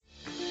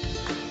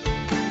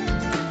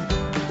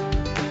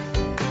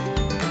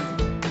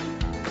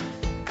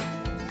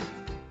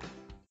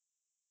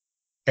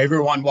Hey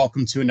everyone,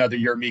 welcome to another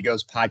Your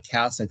Amigos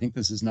podcast. I think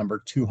this is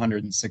number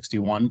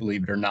 261,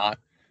 believe it or not.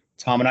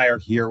 Tom and I are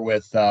here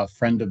with a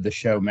friend of the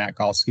show, Matt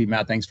Galsky.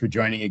 Matt, thanks for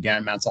joining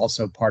again. Matt's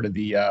also part of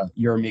the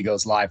Your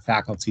Amigos live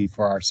faculty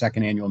for our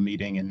second annual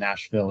meeting in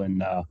Nashville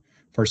in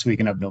first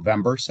weekend of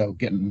November. So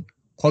getting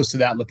close to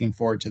that, looking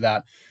forward to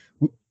that.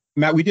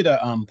 Matt, we did a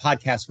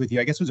podcast with you,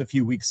 I guess it was a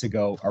few weeks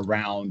ago,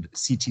 around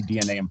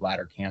ctDNA and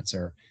bladder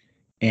cancer.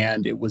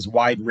 And it was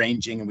wide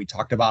ranging and we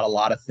talked about a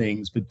lot of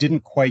things, but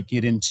didn't quite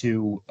get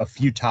into a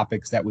few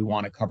topics that we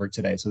want to cover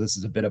today. So this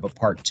is a bit of a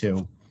part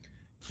two.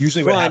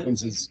 Usually what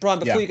happens is... Brian,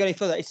 before you go any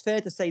further, it's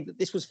fair to say that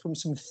this was from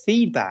some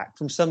feedback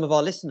from some of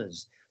our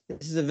listeners.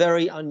 This is a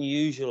very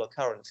unusual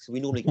occurrence because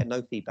we normally get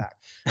no feedback.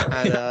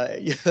 And,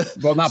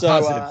 well, not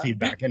positive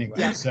feedback anyway.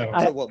 Yeah. So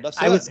I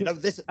was going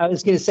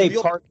to say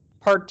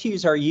part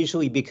twos are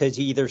usually because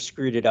you either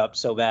screwed it up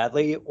so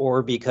badly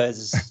or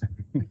because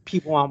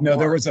people want more. No,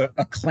 there was a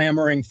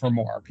clamoring for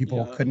more.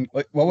 People couldn't.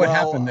 What would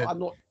happen?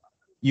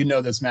 You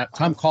know this, Matt.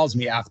 Tom calls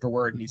me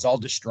afterward and he's all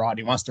distraught.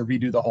 He wants to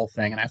redo the whole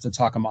thing, and I have to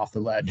talk him off the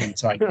ledge. And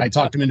so I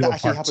talked him into a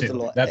part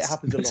two. That's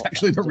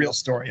actually the real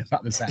story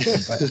about this happening.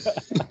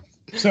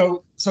 But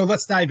so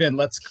let's dive in.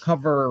 Let's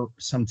cover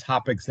some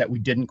topics that we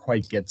didn't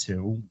quite get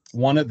to.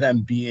 One of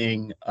them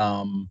being,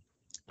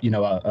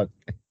 a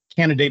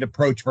candidate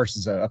approach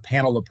versus a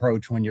panel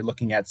approach when you're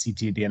looking at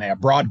ctDNA, a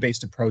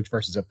broad-based approach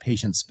versus a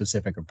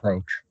patient-specific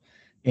approach,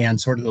 and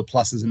sort of the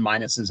pluses and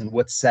minuses and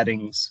what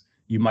settings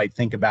you might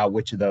think about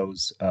which of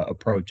those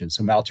approaches.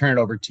 So Matt, I'll turn it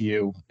over to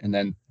you, and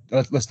then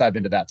let's dive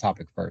into that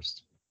topic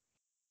first.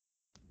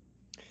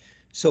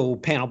 So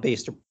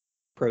panel-based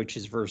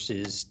approaches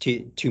versus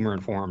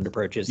tumor-informed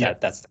approaches,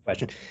 that's the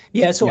question.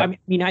 Yeah, so I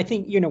mean, I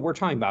think, we're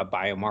talking about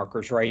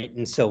biomarkers, right?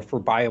 And so for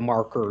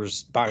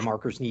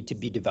biomarkers need to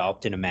be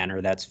developed in a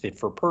manner that's fit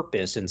for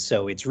purpose. And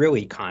so it's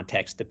really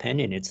context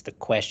dependent. It's the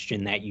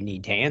question that you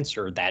need to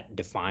answer that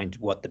defines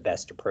what the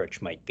best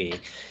approach might be.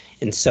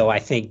 And so I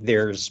think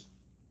there's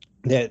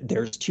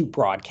two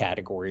broad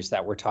categories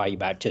that we're talking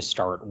about to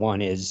start.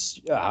 One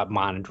is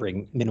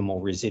monitoring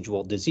minimal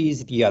residual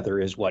disease. The other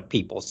is what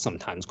people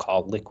sometimes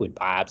call liquid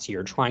biopsy,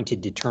 or trying to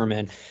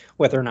determine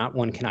whether or not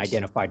one can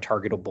identify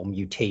targetable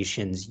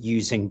mutations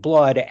using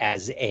blood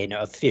as an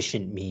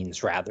efficient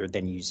means rather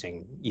than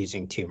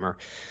using tumor.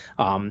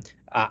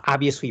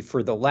 Obviously,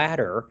 for the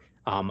latter,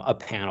 a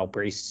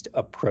panel-based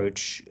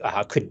approach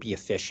could be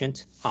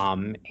efficient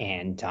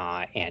and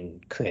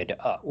could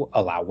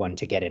allow one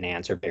to get an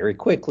answer very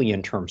quickly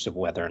in terms of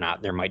whether or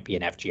not there might be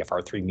an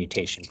FGFR3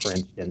 mutation, for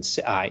instance,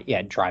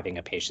 driving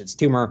a patient's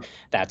tumor.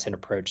 That's an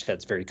approach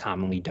that's very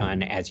commonly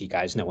done, as you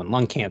guys know, in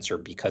lung cancer,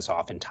 because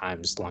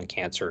oftentimes lung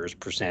cancers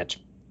present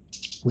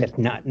with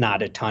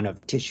not a ton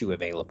of tissue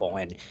available,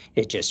 and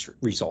it just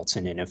results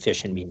in an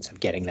efficient means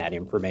of getting that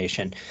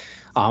information.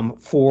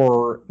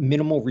 For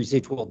minimal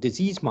residual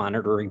disease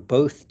monitoring,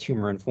 both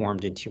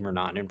tumor-informed and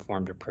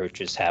tumor-non-informed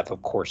approaches have,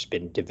 of course,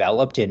 been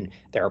developed, and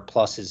there are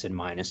pluses and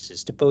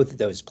minuses to both of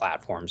those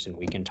platforms, and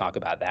we can talk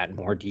about that in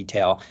more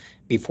detail.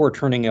 Before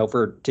turning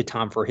over to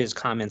Tom for his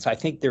comments, I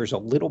think there's a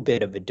little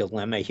bit of a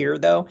dilemma here,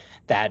 though,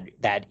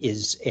 that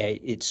is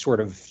it's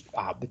sort of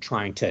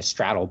trying to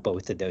straddle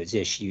both of those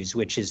issues,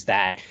 which is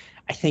that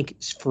I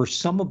think for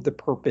some of the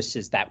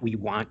purposes that we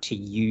want to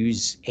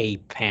use a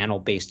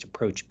panel-based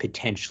approach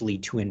potentially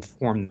to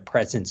inform the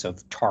presence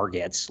of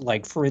targets,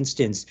 like, for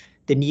instance,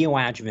 the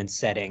neoadjuvant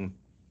setting,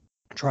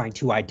 trying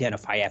to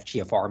identify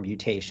FGFR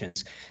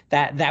mutations,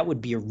 that would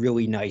be a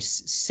really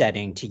nice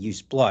setting to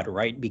use blood,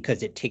 right?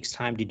 Because it takes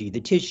time to do the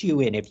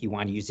tissue, and if you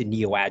want to use a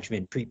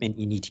neoadjuvant treatment,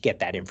 you need to get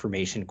that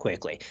information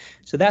quickly.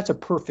 So that's a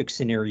perfect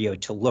scenario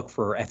to look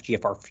for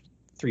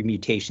FGFR3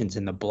 mutations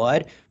in the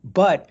blood,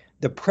 but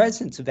the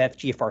presence of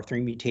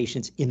FGFR3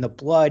 mutations in the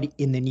blood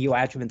in the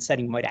neoadjuvant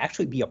setting might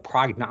actually be a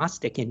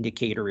prognostic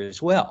indicator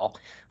as well,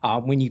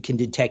 when you can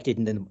detect it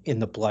in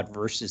the blood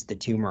versus the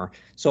tumor.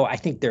 So I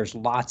think there's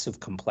lots of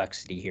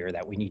complexity here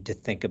that we need to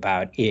think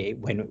about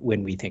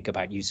when we think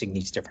about using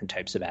these different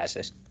types of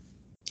assays.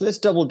 Let's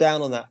double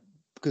down on that,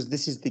 because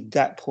this is the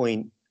exact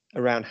point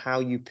around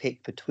how you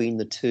pick between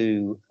the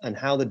two and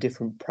how the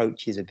different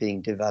approaches are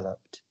being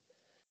developed.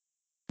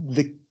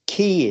 The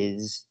key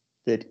is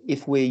that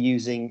if we're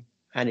using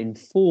an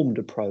informed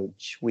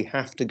approach, we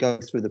have to go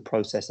through the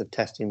process of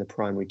testing the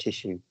primary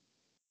tissue.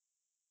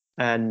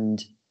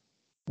 And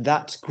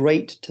that's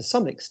great to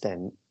some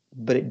extent,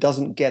 but it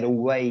doesn't get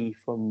away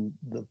from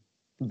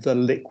the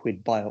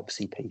liquid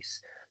biopsy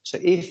piece. So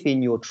if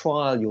in your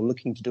trial you're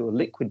looking to do a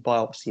liquid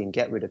biopsy and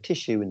get rid of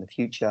tissue in the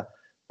future,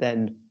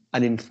 then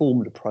an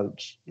informed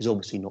approach is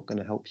obviously not going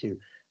to help you.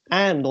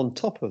 And on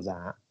top of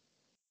that,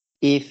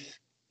 if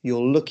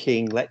you're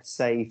looking, let's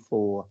say,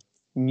 for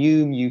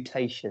new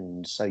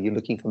mutations, so you're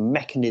looking for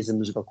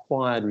mechanisms of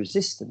acquired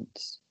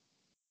resistance,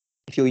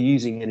 if you're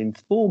using an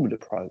informed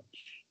approach,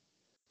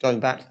 going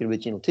back to the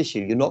original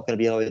tissue, you're not going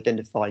to be able to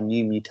identify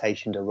new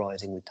mutations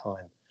arising with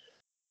time.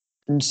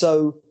 And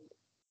so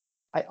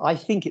I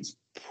think it's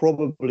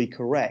probably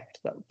correct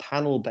that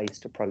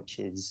panel-based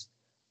approaches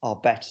are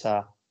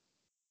better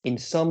in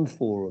some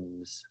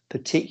forums,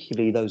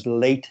 particularly those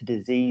later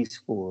disease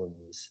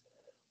forums,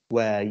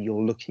 where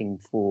you're looking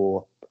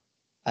for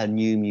a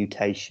new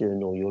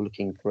mutation or you're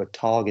looking for a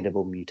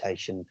targetable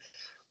mutation.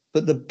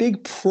 But the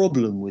big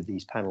problem with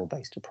these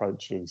panel-based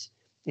approaches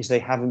is they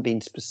haven't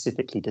been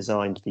specifically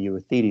designed for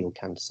urothelial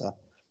cancer,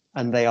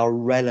 and they are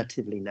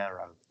relatively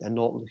narrow. They're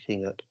not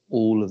looking at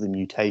all of the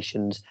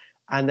mutations,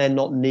 and they're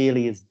not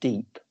nearly as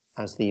deep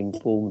as the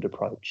informed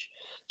approach.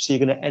 So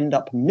you're going to end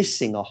up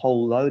missing a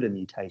whole load of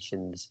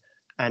mutations,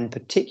 and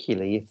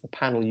particularly if the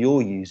panel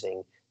you're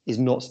using is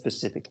not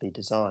specifically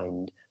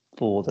designed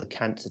for the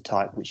cancer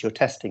type which you're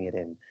testing it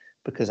in,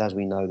 because as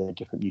we know, there are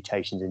different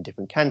mutations in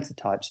different cancer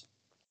types.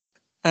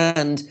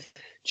 And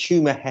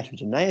tumor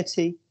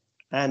heterogeneity,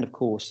 and of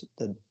course,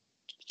 the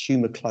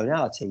tumor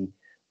clonality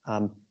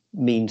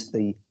means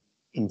the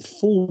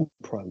informed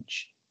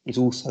approach is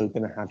also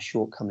going to have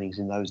shortcomings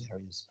in those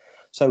areas.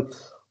 So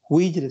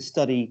we did a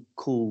study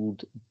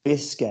called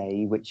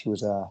Biscay, which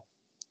was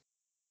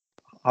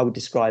I would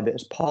describe it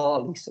as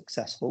partly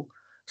successful.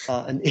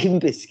 And in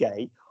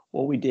Biscay,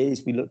 what we did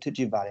is we looked at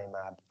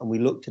durvalumab, and we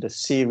looked at a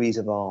series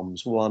of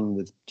arms, one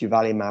with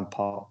durvalumab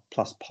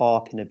plus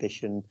PARP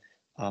inhibition,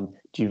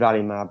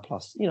 durvalumab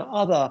plus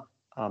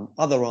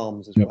other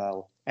arms as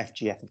well,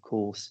 FGF of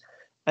course,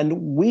 and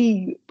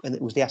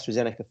it was the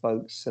AstraZeneca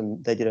folks,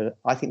 and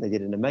I think they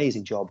did an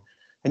amazing job.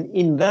 And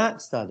in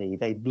that study,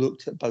 they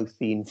looked at both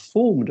the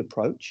informed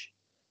approach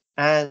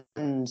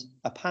and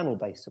a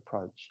panel-based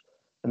approach.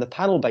 And the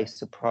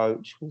panel-based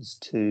approach was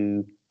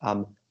to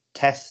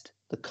test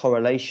the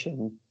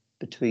correlation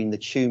between the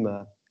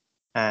tumor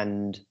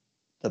and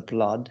the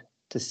blood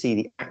to see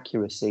the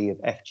accuracy of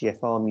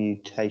FGFR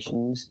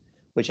mutations,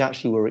 which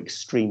actually were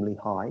extremely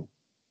high.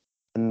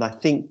 And I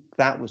think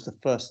that was the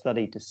first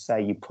study to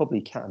say you probably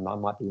can. I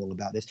might be wrong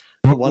about this.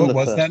 What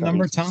was that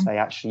number, Tom? Say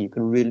actually you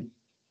can really.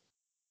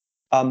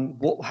 How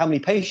many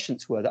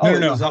patients were there?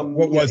 No.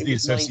 What was the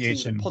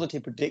association?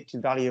 Positive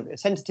predictive value of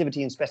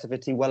sensitivity and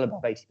specificity well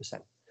above 80%.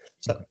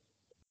 So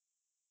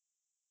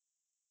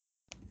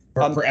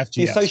for FGF,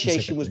 the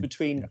association was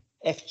between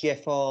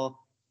FGFR.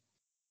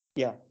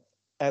 Yeah.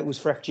 It was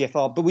for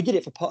FGFR, but we did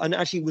it for and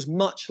actually it was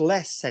much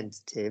less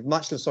sensitive,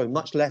 much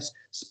less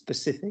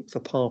specific for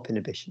PARP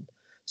inhibition.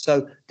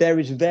 So there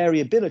is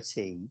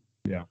variability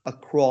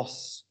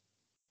across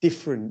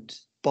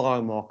different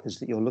biomarkers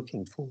that you're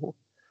looking for,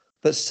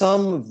 but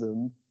some of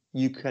them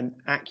you can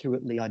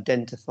accurately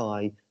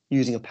identify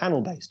using a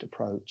panel-based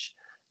approach.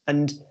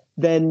 And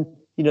then,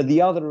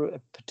 the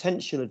other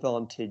potential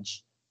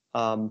advantage,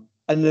 and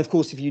then of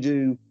course, if you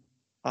do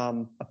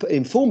an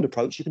informed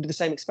approach, you can do the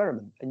same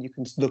experiment and you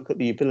can look at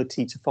the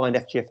ability to find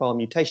FGFR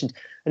mutations.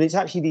 And it's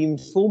actually the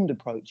informed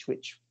approach,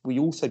 which we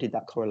also did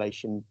that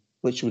correlation,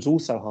 which was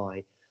also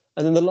high.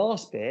 And then the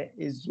last bit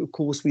is, of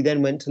course, we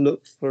then went to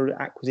look for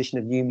acquisition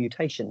of new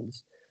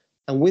mutations.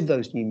 And with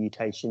those new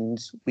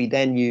mutations, we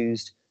then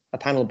used a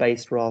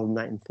panel-based rather than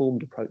that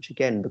informed approach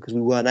again, because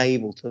we weren't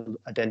able to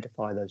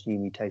identify those new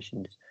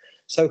mutations.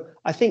 So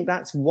I think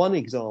that's one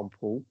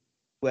example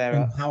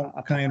where...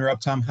 Can I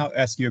interrupt, Tom?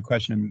 Ask you a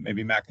question, and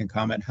maybe Matt can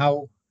comment.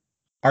 How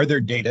are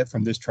there data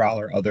from this trial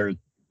or other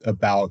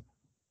about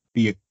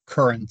the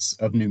occurrence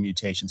of new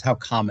mutations? How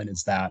common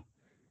is that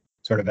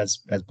sort of as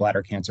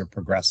bladder cancer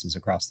progresses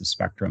across the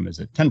spectrum? Is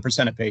it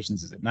 10% of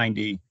patients? Is it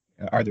 90%?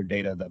 Are there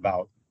data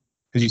about,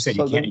 because you said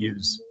you can't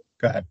use,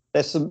 go ahead.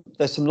 There's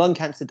some lung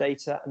cancer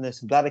data and there's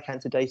some bladder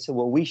cancer data.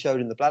 What we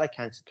showed in the bladder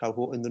cancer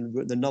cohort, and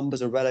the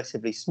numbers are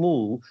relatively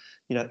small,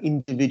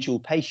 individual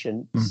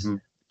patients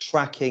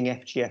tracking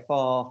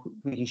FGFR,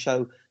 we can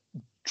show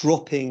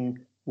dropping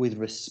with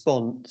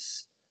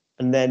response.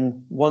 And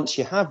then once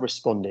you have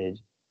responded,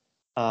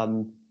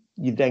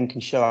 you then can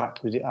show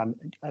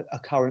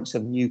occurrence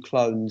of new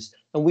clones.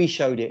 And we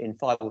showed it in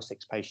 5 or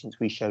 6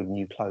 patients. We showed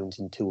new clones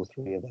in 2 or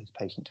 3 of those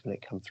patients when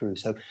it come through.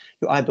 So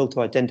you're able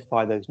to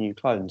identify those new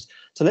clones.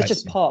 So let's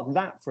just park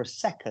that for a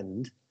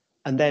second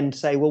and then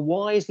say, well,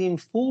 why is the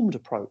informed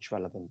approach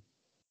relevant?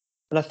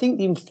 And I think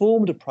the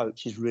informed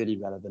approach is really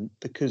relevant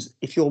because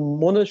if you're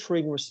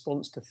monitoring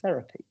response to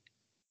therapy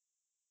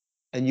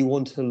and you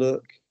want to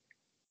look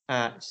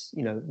at,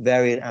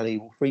 variant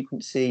allele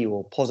frequency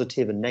or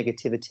positive and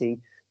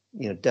negativity,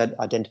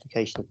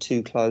 identification of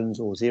 2 clones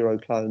or 0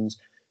 clones.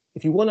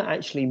 If you want to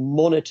actually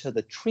monitor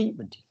the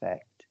treatment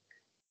effect,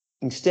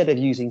 instead of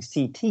using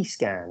CT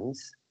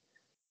scans,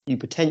 you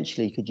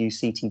potentially could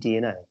use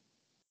ctDNA.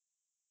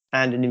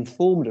 And an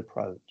informed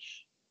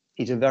approach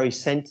is a very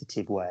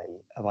sensitive way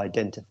of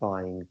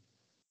identifying,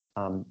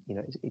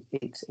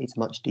 it's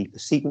much deeper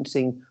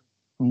sequencing.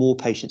 More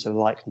patients are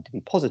likely to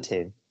be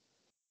positive.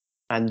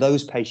 And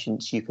those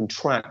patients you can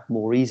track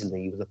more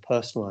easily with a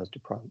personalized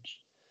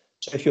approach.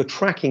 So if you're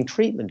tracking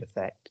treatment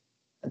effect,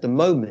 at the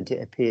moment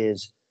it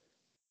appears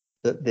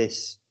that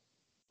this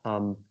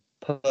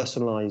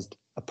personalized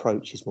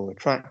approach is more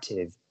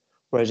attractive.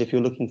 Whereas if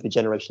you're looking for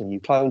generation of new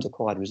clones,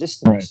 acquired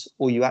resistance,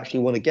 or you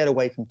actually want to get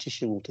away from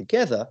tissue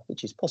altogether,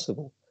 which is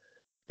possible,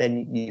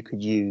 then you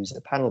could use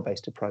a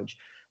panel-based approach.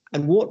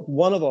 And what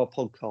one of our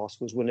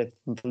podcasts was,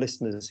 for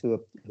listeners who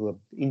are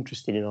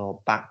interested in our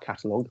back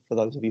catalogue, for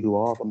those of you who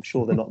are, I'm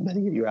sure there are not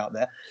many of you out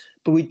there,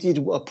 but we did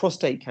a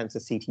prostate cancer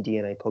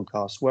ctDNA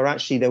podcast where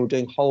actually they were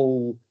doing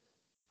whole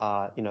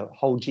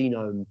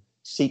genome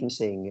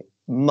sequencing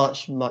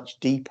much, much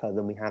deeper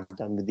than we have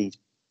done with these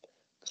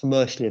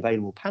commercially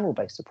available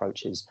panel-based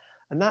approaches.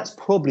 And that's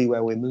probably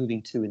where we're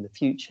moving to in the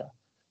future,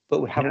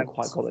 but we haven't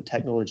quite got the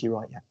technology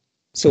right yet.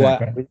 So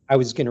I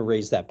was going to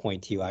raise that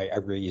point to you. I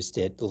raised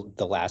it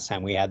the last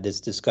time we had this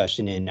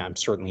discussion, and I'm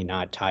certainly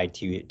not tied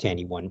to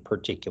any one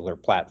particular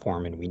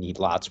platform, and we need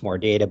lots more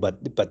data.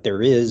 But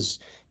there is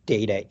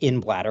data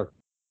in bladder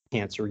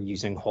cancer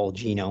using whole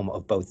genome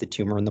of both the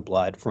tumor and the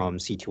blood from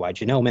C2I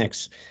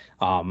Genomics.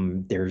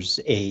 There's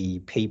a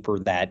paper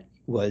that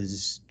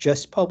was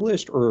just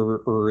published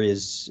or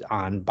is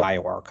on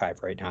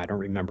bioRxiv right now. I don't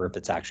remember if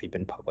it's actually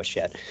been published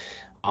yet.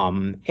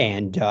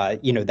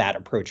 That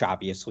approach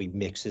obviously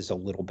mixes a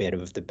little bit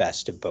of the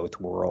best of both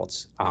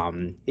worlds.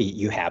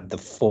 You have the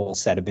full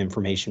set of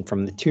information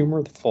from the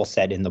tumor, the full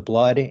set in the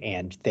blood,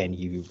 and then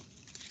you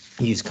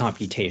use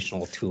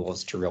computational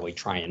tools to really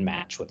try and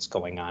match what's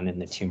going on in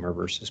the tumor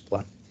versus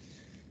blood.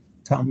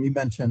 Tom, you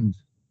mentioned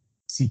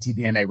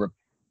ctDNA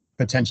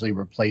potentially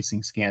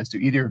replacing scans. Do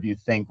either of you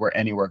think we're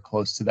anywhere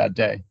close to that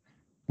day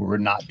where we're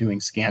not doing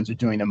scans or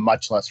doing them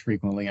much less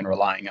frequently and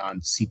relying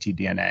on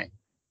ctDNA?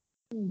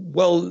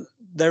 Well,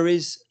 there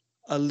is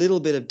a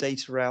little bit of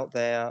data out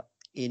there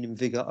in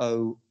Vigor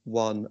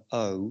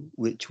 010,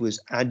 which was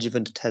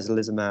adjuvant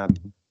atezolizumab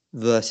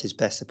versus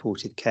best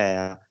supportive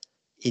care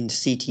in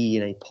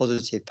ctDNA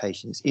positive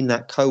patients. In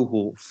that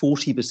cohort,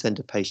 40%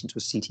 of patients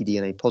were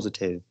ctDNA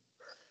positive.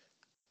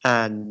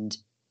 And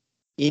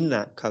in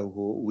that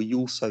cohort, we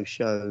also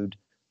showed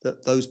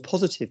that those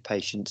positive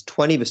patients,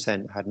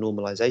 20% had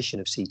normalization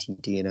of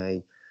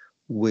ctDNA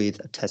with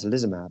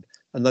atezolizumab,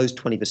 and those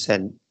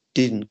 20%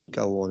 didn't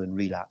go on and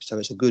relapse. So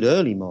it's a good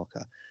early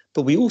marker.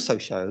 But we also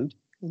showed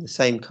in the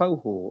same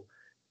cohort,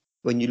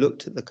 when you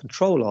looked at the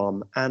control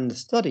arm and the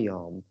study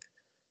arm,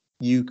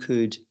 you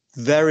could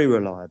very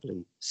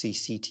reliably see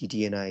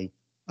ctDNA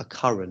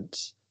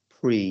occurrence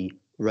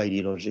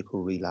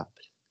pre-radiological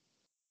relapse.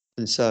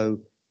 And so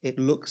it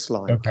looks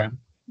like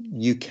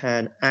you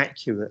can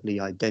accurately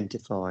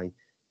identify,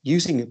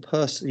 using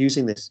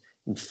this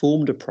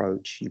informed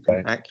approach, you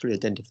can accurately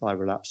identify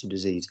relapse of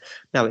disease.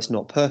 Now, it's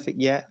not perfect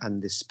yet,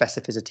 and the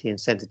specificity and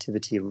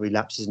sensitivity of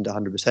relapse isn't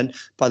 100%.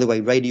 By the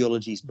way,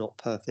 radiology is not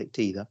perfect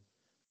either.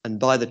 And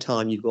by the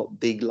time you've got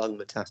big lung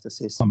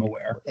metastasis, I'm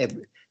aware.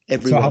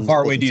 So how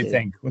far away do you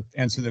think?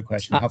 Answer the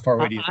question. How far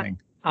away do you think?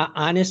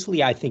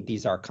 Honestly, I think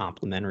these are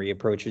complementary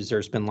approaches.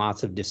 There's been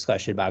lots of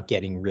discussion about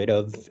getting rid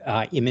of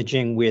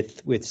imaging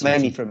with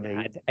mainly from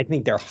me. I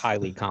think they're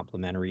highly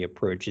complementary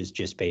approaches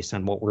just based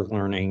on what we're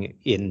learning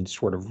in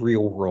sort of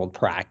real world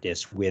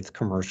practice with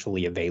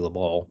commercially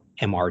available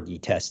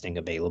MRD testing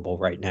available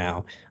right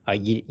now. I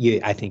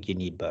think you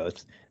need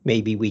both.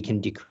 Maybe we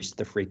can decrease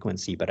the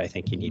frequency, but I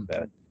think you need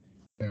both.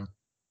 Yeah.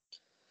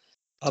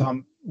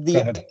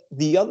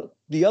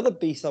 The other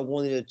piece I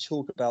wanted to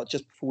talk about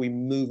just before we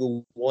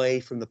move away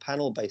from the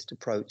panel-based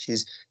approach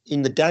is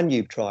in the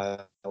Danube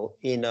trial.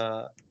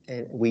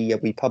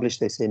 We published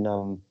this in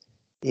the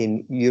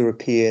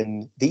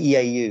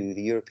EAU,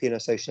 the European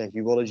Association of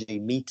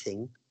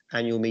Urology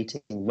annual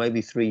meeting,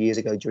 maybe 3 years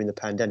ago during the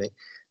pandemic.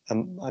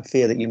 I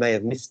fear that you may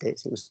have missed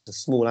it. It was a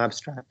small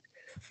abstract,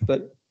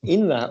 but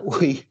in that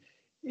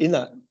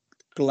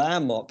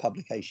landmark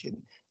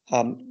publication.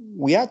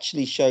 We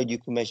actually showed you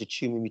can measure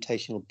tumor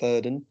mutational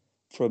burden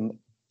from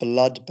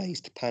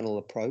blood-based panel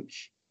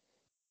approach,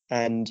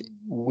 and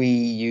we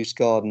used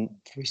Garden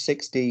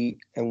 360,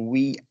 and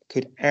we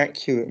could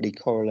accurately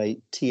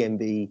correlate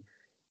TMB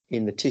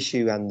in the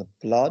tissue and the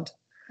blood.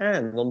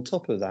 And on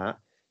top of that,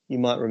 you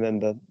might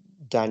remember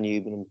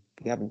Danube, and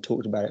we haven't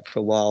talked about it for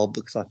a while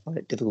because I find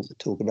it difficult to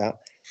talk about.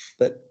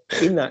 But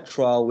in that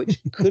trial, which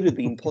could have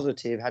been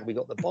positive had we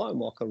got the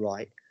biomarker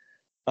right,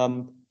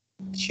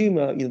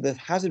 tumor, the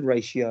hazard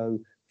ratio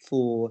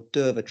for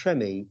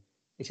durva-tremi,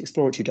 it's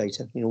exploratory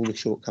data, all the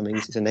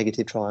shortcomings, it's a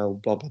negative trial,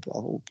 blah, blah,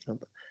 blah.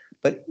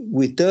 But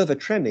with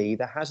durva-tremi,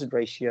 the hazard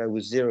ratio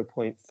was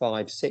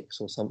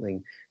 0.56 or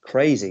something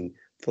crazy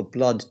for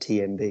blood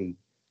TMB.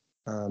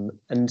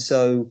 And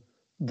so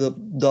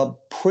the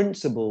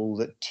principle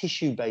that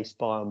tissue-based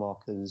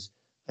biomarkers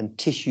and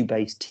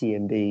tissue-based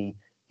TMB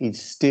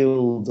is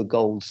still the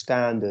gold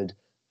standard,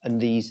 and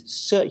these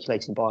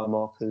circulating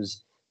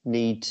biomarkers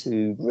need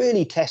to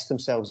really test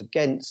themselves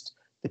against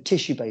the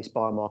tissue-based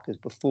biomarkers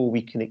before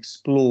we can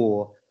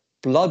explore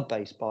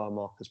blood-based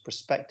biomarkers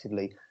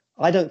prospectively.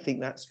 I don't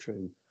think that's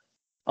true.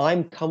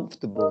 I'm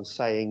comfortable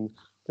saying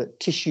that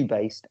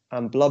tissue-based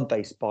and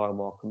blood-based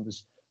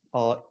biomarkers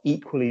are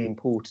equally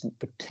important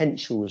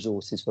potential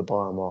resources for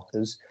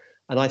biomarkers,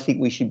 and I think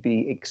we should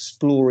be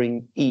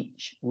exploring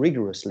each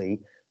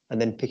rigorously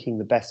and then picking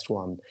the best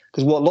one.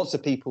 Because what lots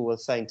of people were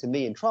saying to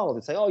me in trial,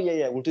 they say, oh,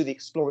 yeah, we'll do the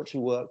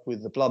exploratory work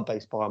with the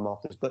blood-based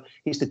biomarkers, but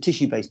it's the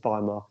tissue-based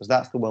biomarkers.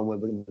 That's the one where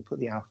we're going to put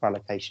the alpha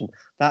allocation.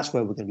 That's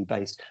where we're going to be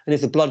based. And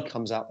if the blood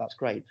comes out, that's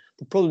great.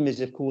 The problem is,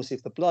 of course,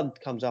 if the blood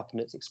comes up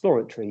and it's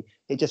exploratory,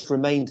 it just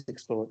remains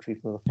exploratory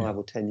for another 5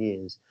 or 10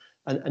 years.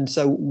 And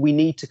so we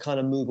need to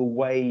kind of move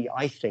away,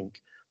 I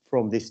think,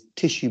 from this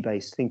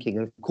tissue-based thinking.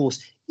 And of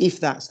course, if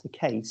that's the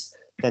case,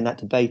 then that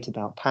debate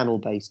about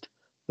panel-based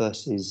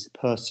versus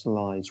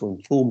personalized or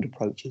informed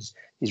approaches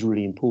is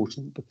really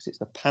important, because it's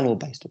the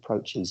panel-based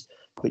approaches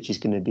which is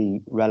going to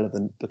be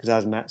relevant, because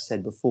as Matt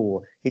said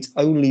before, it's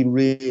only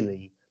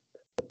really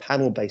the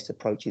panel-based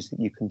approaches that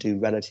you can do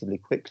relatively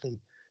quickly.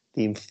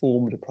 The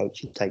informed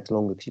approach takes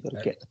longer because you've got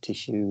to get the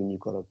tissue and you've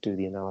got to do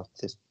the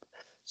analysis.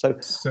 So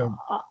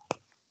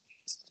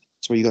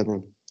you go,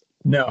 Ron.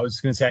 No, I was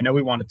going to say, I know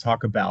we want to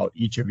talk about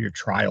each of your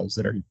trials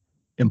that are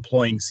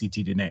employing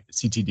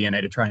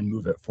ctDNA to try and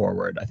move it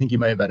forward. I think you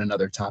may have had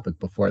another topic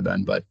before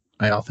then, but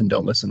I often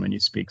don't listen when you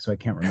speak, so I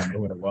can't remember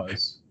what it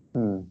was.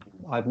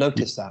 I've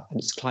noticed that, and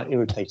it's quite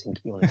irritating,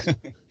 to be honest.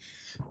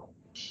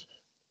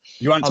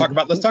 You want to talk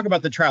about, let's talk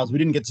about the trials. We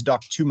didn't get to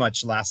talk too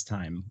much last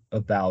time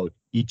about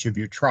each of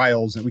your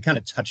trials, and we kind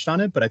of touched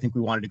on it, but I think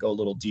we wanted to go a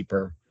little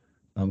deeper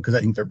because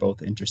I think they're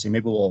both interesting.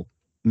 Maybe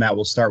Matt,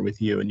 we'll start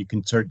with you, and you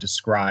can sort of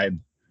describe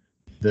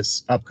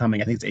this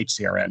upcoming, I think it's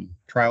HCRN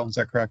trial, is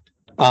that correct?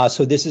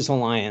 So this is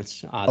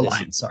Alliance.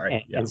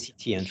 Sorry.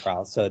 NCTN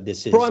trial. So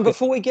this is... Brian,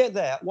 before we get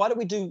there, why don't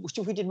we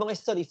did my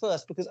study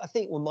first? Because I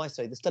think, my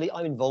study, the study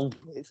I'm involved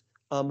with...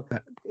 Tom,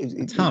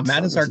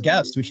 Matt is our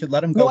guest. We should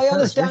let him go first. I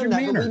understand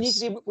that,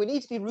 but we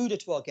need to be ruder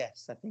to our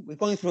guests, I think. We're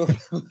going through...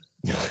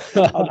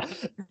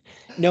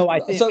 No, I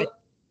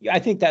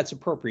think that's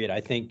appropriate.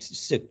 I think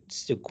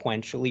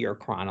sequentially or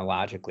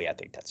chronologically, I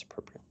think that's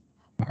appropriate.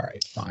 All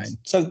right, fine.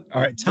 So,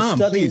 all right, Tom,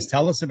 please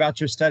tell us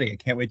about your study. I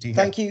can't wait to hear.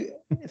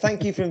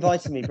 Thank you for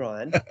inviting me,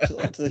 Brian,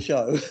 to the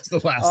show. It's the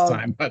last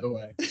time, by the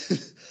way.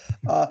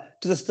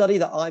 To the study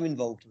that I'm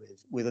involved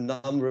with a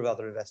number of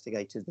other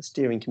investigators. The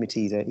steering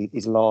committee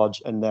is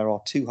large, and there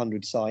are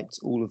 200 sites,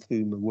 all of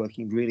whom are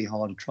working really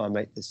hard to try and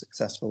make this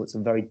successful. It's a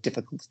very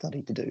difficult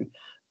study to do,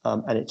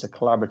 and it's a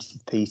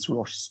collaborative piece.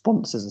 Roche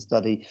sponsors the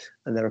study,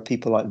 and there are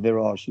people like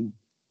Viraj who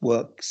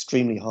work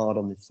extremely hard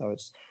on this. So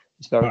it's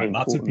very important.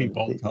 Lots of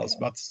people. Tell us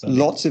about the study.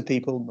 Lots of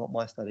people, not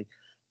my study.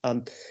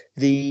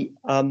 The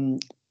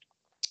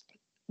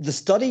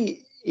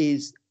study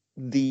is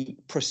the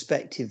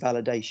prospective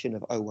validation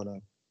of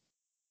 010.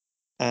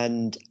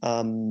 And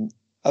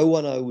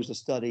 010 was a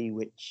study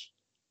which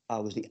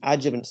was the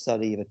adjuvant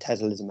study of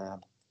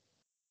atezolizumab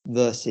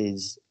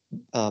versus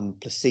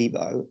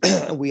placebo.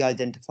 We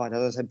identified,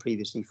 as I said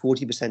previously,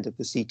 40% of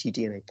the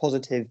ctDNA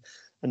positive,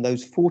 and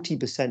those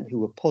 40% who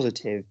were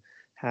positive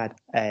had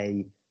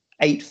a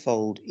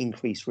 8-fold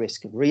increased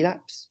risk of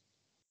relapse.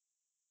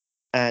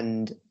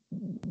 And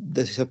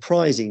the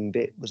surprising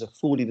bit was a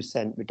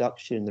 40%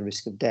 reduction in the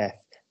risk of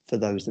death for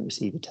those that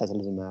receive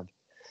atezolizumab.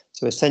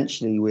 So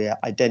essentially, we're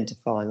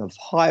identifying a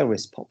higher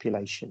risk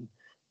population,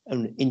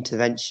 and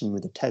intervention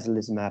with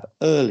atezolizumab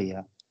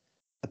earlier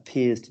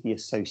appears to be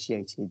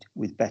associated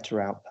with better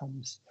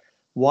outcomes.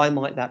 Why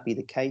might that be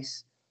the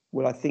case?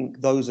 Well, I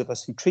think those of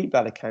us who treat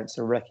bladder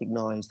cancer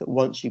recognize that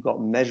once you've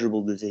got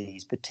measurable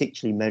disease,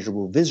 particularly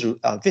measurable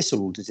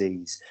visceral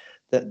disease,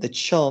 that the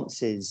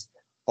chances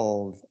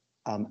of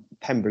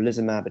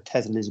pembrolizumab,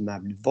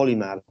 atezolizumab,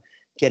 nivolumab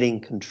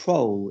getting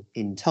control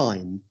in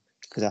time,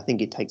 because I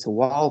think it takes a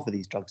while for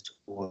these drugs to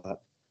work,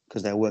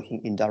 because they're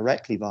working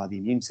indirectly via the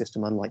immune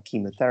system, unlike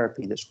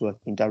chemotherapy that's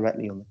working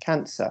directly on the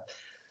cancer.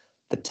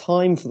 The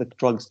time for the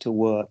drugs to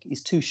work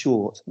is too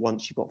short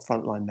once you've got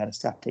frontline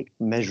metastatic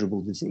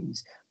measurable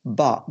disease.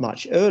 But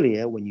much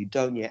earlier, when you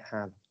don't yet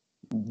have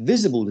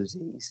visible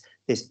disease,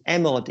 this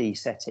MRD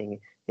setting,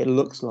 it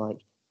looks like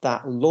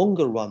that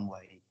longer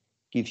runway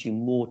gives you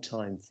more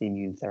time for the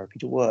immune therapy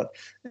to work.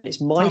 And it's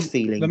my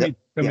feeling Let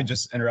me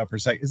just interrupt for a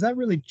second. Is that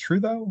really true,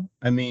 though?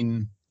 I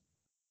mean,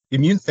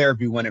 immune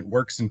therapy, when it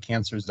works in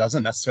cancers,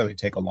 doesn't necessarily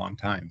take a long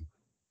time,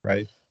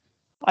 right?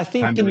 I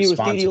think time to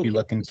response if you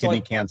look in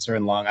kidney cancer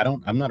and lung.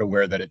 I'm not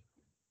aware that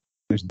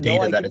there's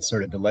data that it's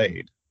sort of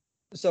delayed.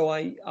 So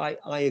I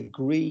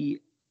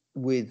agree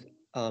with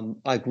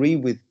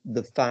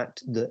the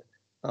fact that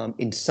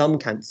in some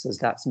cancers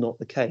that's not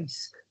the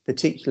case,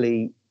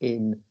 particularly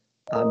in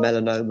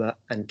melanoma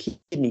and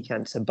kidney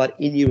cancer. But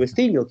in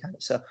urothelial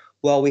cancer,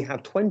 while we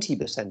have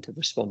 20% of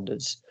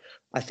responders,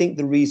 I think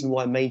the reason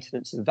why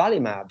maintenance of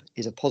avelumab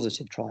is a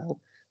positive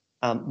trial,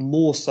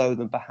 more so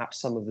than perhaps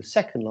some of the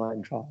second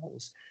line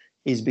trials,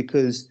 is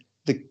because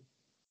the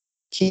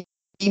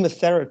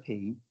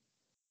chemotherapy.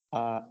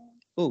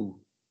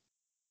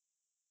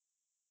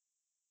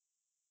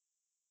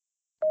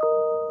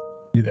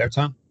 You there,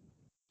 Tom?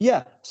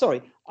 Yeah,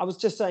 sorry. I was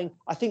just saying,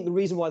 I think the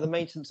reason why the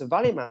maintenance of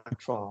avelumab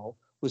trial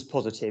was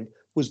positive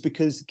was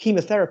because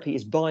chemotherapy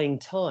is buying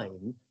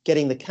time,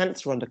 getting the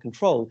cancer under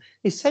control,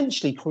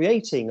 essentially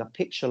creating a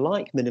picture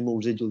like minimal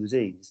residual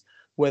disease.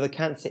 where the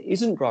cancer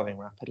isn't growing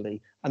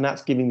rapidly, and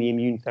that's giving the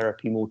immune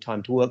therapy more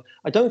time to work.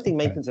 I don't think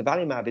maintenance of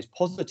avelumab is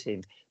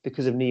positive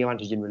because of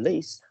neoantigen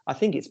release. I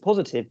think it's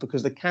positive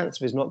because the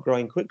cancer is not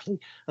growing quickly.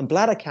 And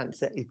bladder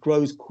cancer, it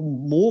grows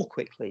more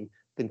quickly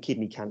than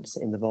kidney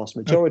cancer in the vast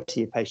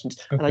majority of patients.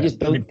 Okay. And I just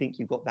don't think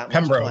you've got that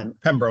much time.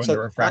 Pembro in the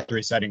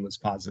refractory setting was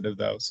positive,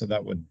 though, so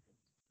that would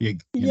be,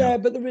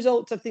 but the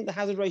results, I think the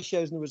hazard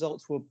ratios and the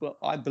results were,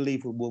 I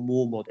believe, were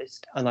more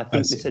modest. And I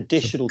think this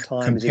additional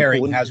time is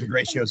important. Comparing hazard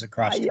ratios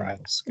across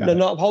trials.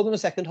 No, hold on a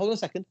second.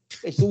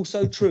 It's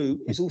also true.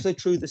 It's also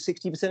true that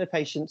 60% of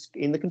patients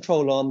in the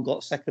control arm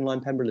got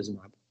second-line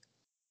pembrolizumab.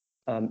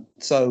 And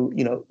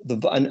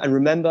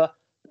remember,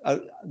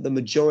 the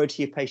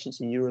majority of patients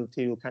in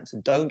urothelial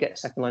cancer don't get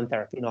second-line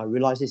therapy. And I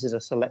realize this is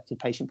a selected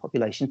patient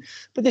population,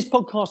 but this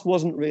podcast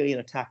wasn't really an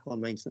attack on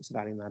maintenance of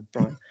avelumab,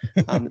 Brian.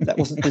 That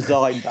wasn't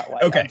designed that way.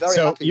 Okay,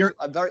 so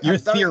your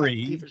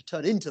theory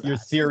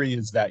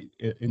is that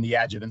in the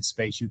adjuvant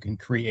space, you can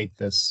create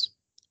this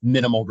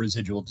minimal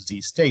residual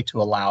disease state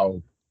to allow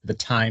the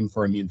time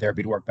for immune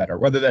therapy to work better.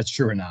 Whether that's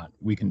true or not,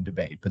 we can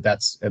debate, but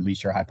that's at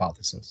least your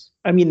hypothesis.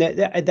 I mean,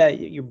 that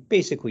you're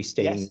basically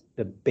stating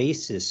the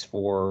basis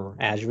for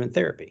adjuvant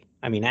therapy.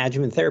 I mean,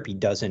 adjuvant therapy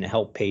doesn't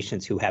help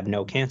patients who have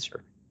no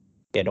cancer.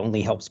 It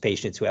only helps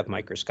patients who have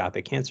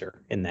microscopic cancer,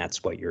 and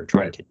that's what you're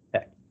trying to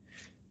detect.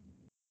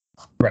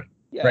 Right.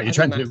 Yeah, right. You're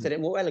trying to said it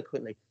more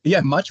eloquently.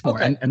 Yeah, much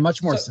more and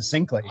much more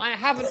sunctly. I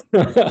haven't.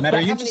 Matt, are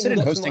you interested in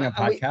hosting a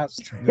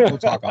podcast? We'll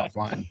talk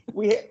offline.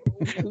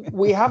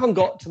 We haven't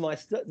got to my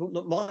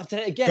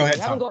again. Go ahead,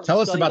 Tom.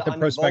 Tell us about the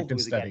prospective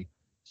study.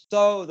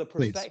 So the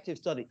prospective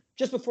study.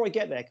 Just before I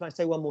get there, can I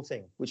say one more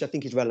thing, which I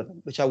think is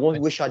relevant, which I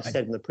wish I'd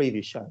said in the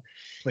previous show?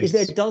 Is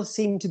there does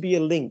seem to be a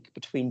link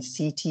between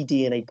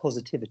ctDNA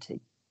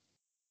positivity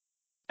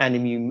and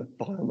immune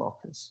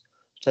biomarkers.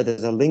 So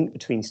there's a link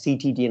between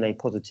ctDNA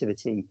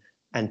positivity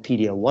and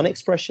PD-L1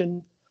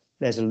 expression.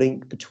 There's a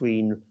link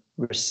between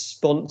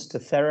response to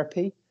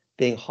therapy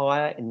being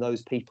higher in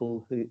those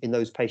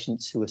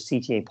patients who are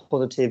ctDNA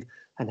positive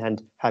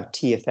and have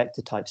T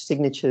effector type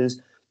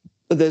signatures.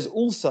 But there's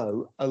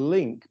also a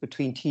link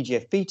between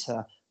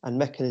TGF-beta and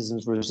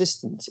mechanisms of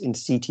resistance in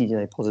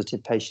ctDNA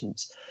positive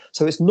patients.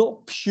 So it's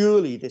not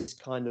purely this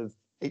kind of,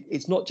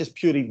 it's not just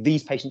purely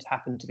these patients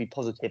happen to be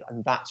positive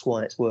and that's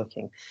why it's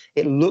working.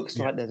 It looks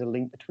like there's a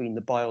link between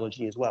the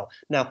biology as well.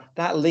 Now,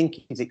 that link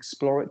is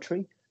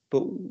exploratory,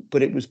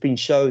 but it was being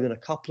shown in a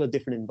couple of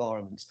different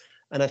environments.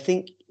 And I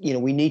think,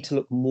 we need to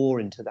look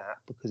more into that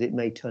because it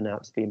may turn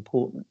out to be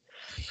important.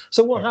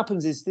 So what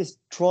happens is this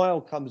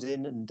trial comes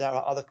in and there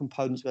are other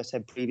components. As I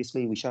said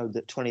previously, we showed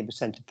that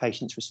 20% of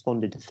patients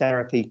responded to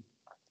therapy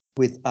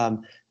with a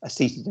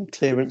ctDNA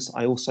clearance.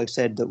 I also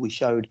said that we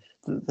showed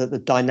that the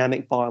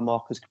dynamic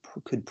biomarkers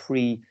could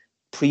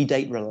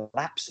predate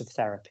relapse of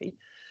therapy.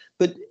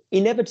 But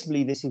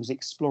inevitably, this was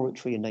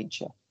exploratory in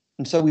nature.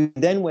 And so we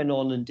then went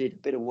on and did a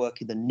bit of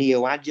work in the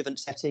neoadjuvant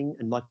setting,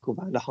 and Michael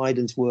van der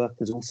Heiden's work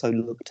has also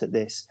looked at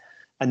this.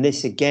 And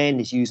this, again,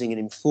 is using an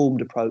informed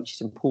approach.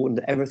 It's important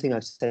that everything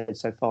I've said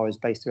so far is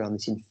based around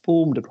this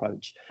informed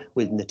approach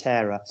with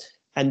Natera.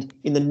 And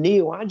in the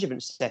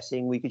neoadjuvant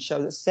setting, we could show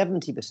that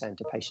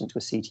 70% of patients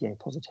were ctDNA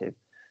positive.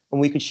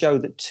 And we could show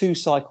that 2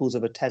 cycles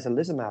of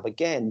atezolizumab,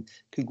 again,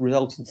 could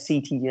result in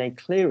ctDNA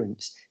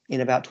clearance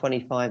in about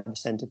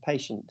 25% of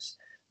patients.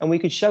 And we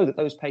could show that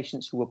those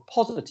patients who were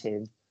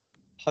positive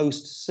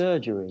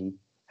post-surgery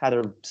had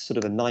a sort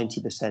of a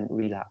 90%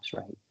 relapse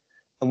rate.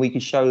 And we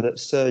could show that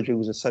surgery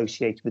was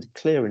associated with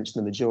clearance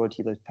in the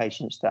majority of those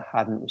patients that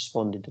hadn't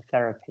responded to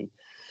therapy.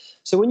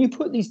 So when you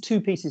put these 2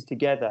 pieces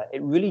together,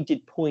 it really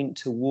did point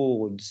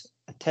towards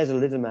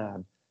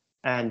atezolizumab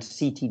and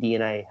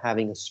ctDNA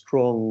having a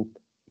strong,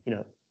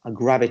 a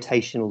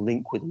gravitational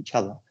link with each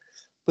other.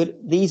 But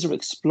these are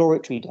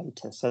exploratory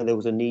data, so there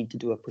was a need to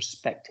do a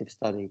prospective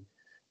study.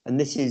 And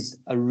this is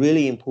a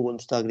really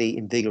important study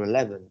in Vigor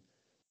 11,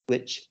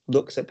 which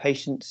looks at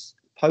patients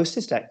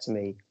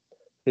post-cystectomy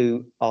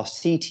who are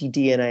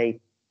ctDNA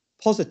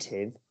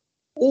positive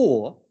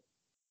or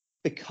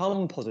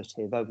become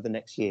positive over the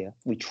next year.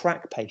 We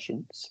track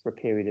patients for a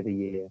period of a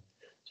year.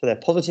 So they're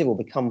positive or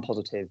become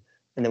positive,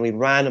 and then we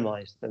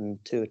randomize them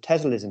to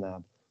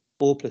atezolizumab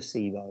or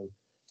placebo.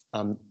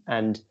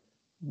 And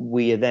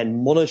we are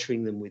then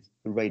monitoring them with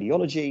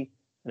radiology.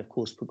 And of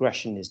course,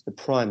 progression is the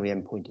primary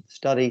endpoint of the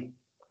study.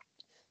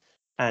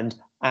 And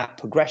at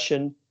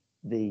progression,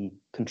 the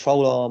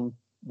control arm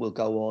will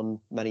go on.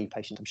 Many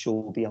patients, I'm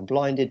sure, will be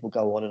unblinded, will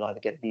go on and either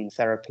get immune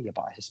therapy,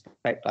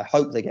 but I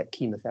hope they get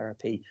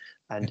chemotherapy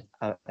and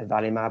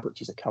avelumab,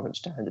 which is a current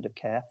standard of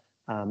care.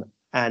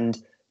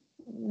 And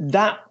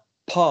that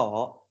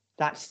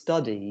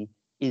study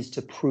is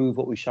to prove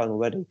what we've shown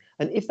already.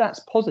 And if that's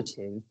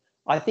positive,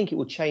 I think it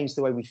will change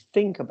the way we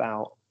think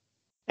about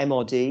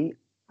MRD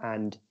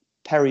and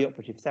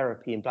perioperative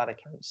therapy in bladder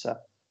cancer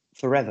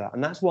forever.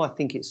 And that's why I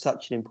think it's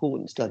such an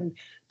important study,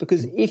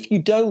 because if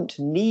you don't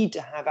need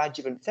to have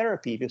adjuvant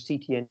therapy if you're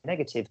ctDNA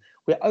negative,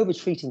 we're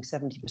over-treating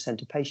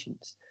 70% of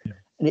patients.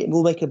 And it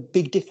will make a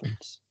big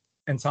difference.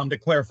 And Tom, to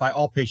clarify,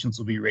 all patients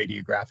will be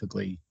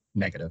radiographically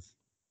negative.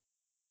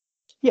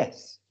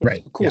 Yes.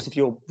 Right. Of course, if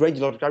you're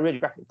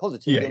radiographically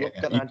positive,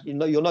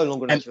 you're no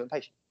longer an adjuvant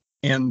patient.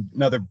 And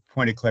another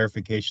point of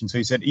clarification. So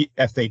you said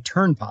if they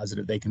turn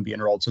positive, they can be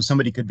enrolled. So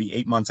somebody could be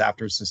 8 months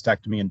after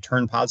cystectomy and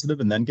turn positive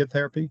and then get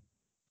therapy?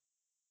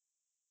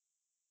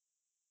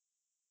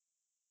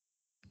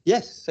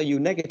 Yes. So you're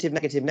negative.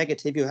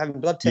 You're having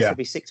blood tests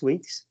every 6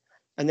 weeks,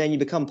 and then you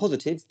become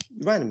positive,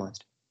 you're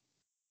randomized.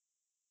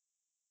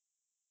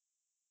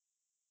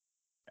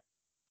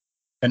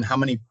 And how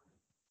many?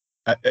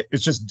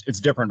 It's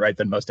different, right,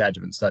 than most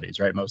adjuvant studies,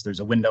 right? There's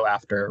a window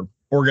after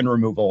organ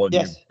removal, and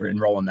you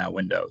enroll in that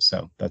window.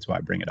 So that's why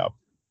I bring it up.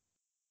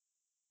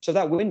 So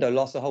that window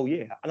lasts a whole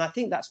year. And I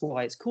think that's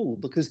why it's cool,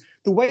 because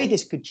the way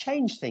this could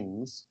change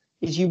things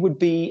is you would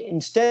be,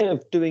 instead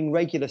of doing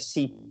regular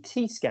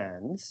CT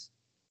scans,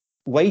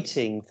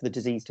 waiting for the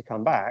disease to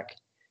come back,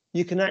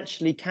 you can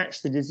actually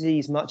catch the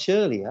disease much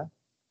earlier.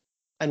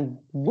 And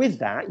with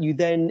that, you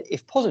then,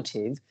 if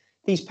positive,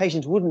 these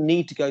patients wouldn't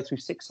need to go through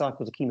 6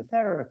 cycles of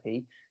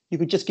chemotherapy. You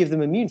could just give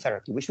them immune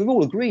therapy, which we've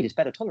all agreed is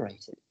better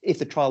tolerated if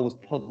the trial was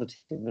positive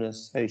and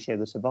associated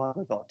with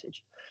survival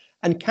advantage.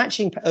 And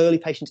catching early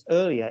patients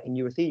earlier in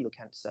urothelial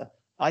cancer,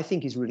 I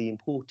think, is really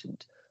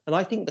important. And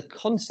I think the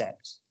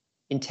concept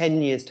in 10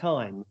 years'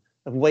 time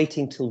of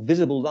waiting till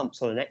visible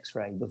lumps on an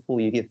X-ray before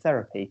you give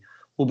therapy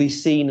will be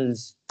seen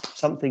as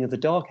something of the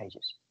dark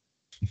ages.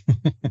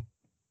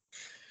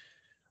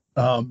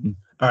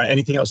 All right.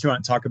 Anything else you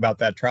want to talk about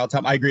that trial,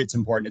 Tom? I agree, it's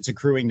important. It's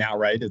accruing now,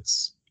 right?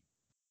 It's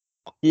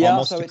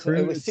almost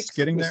accrued. It's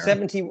getting there.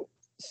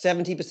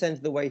 70%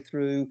 of the way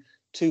through,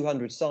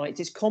 200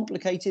 sites. It's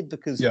complicated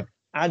because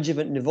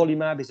adjuvant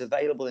nivolumab is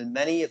available in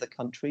many of the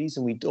countries,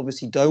 and we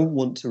obviously don't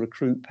want to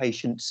recruit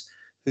patients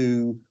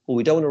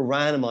we don't want to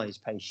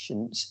randomize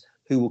patients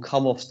who will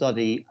come off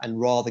study and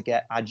rather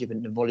get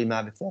adjuvant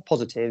nivolumab if they're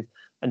positive.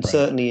 And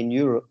certainly in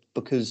Europe,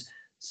 because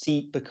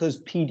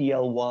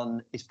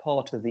PD-L1 is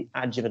part of the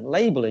adjuvant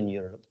label in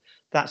Europe,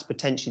 that's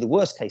potentially the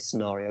worst case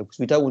scenario, because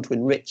we don't want to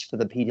enrich for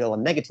the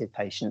PD-L1 negative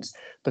patients,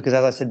 because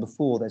as I said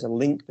before, there's a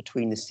link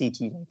between the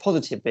ctDNA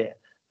positive bit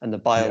and the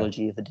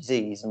biology of the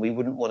disease, and we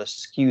wouldn't want to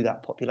skew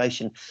that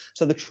population.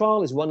 So the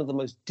trial is one of the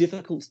most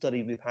difficult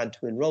studies we've had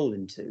to enroll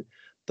into.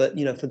 But,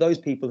 for those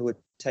people who are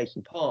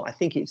taking part, I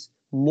think it's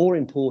more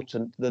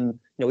important than,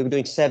 we were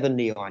doing 7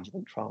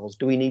 neoadjuvant trials.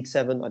 Do we need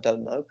 7? I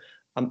don't know.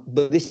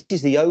 But this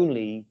is the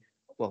only,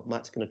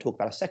 Matt's going to talk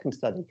about a second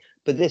study,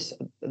 but this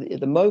at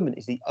the moment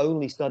is the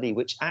only study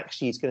which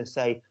actually is going to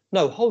say,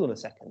 no, hold on a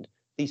second,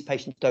 these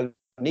patients don't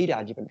need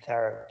adjuvant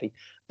therapy.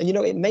 And,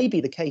 it may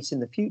be the case in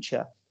the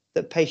future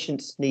that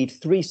patients need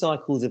 3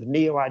 cycles of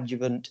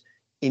neoadjuvant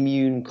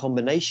immune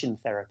combination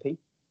therapy,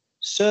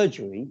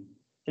 surgery,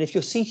 and if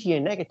you're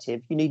ctDNA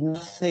negative, you need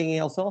nothing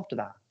else after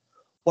that.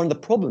 One of the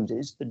problems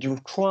is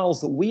the trials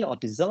that we are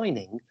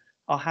designing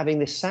are having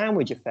this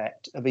sandwich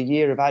effect of a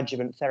year of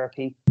adjuvant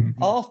therapy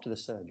after the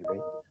surgery,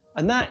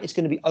 and that is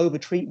going to be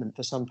over-treatment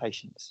for some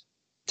patients.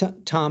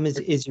 Tom,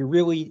 is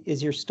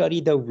your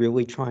study though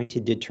really trying to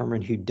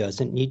determine who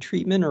doesn't need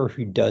treatment or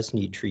who does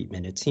need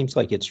treatment? It seems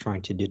like it's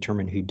trying to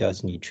determine who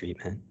does need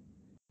treatment,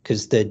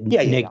 because the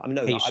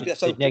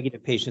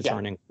negative patients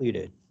aren't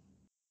included.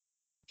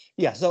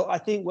 Yeah, so I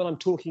think when I'm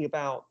talking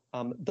about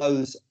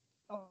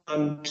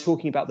I'm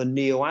talking about the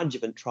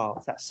neoadjuvant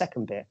trials, that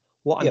second bit.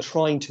 What I'm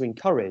trying to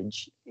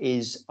encourage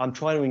is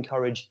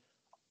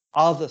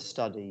other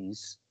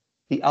studies,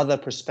 the other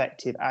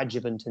prospective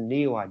adjuvant and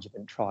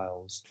neoadjuvant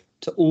trials,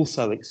 to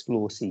also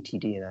explore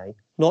ctDNA,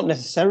 not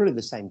necessarily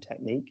the same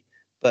technique,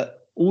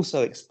 but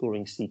also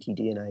exploring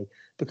ctDNA,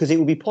 because it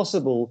will be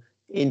possible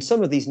in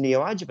some of these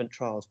neoadjuvant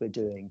trials we're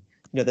doing.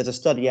 There's a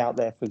study out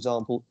there, for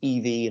example,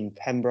 EV and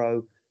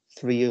Pembro,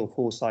 3 or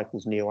 4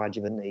 cycles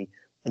neoadjuvantly,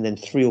 and then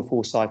 3 or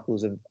 4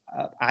 cycles of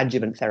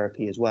adjuvant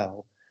therapy as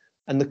well.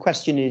 And the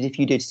question is, if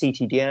you did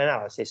ctDNA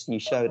analysis and you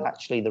showed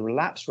actually the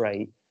relapse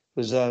rate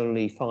was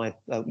only 5,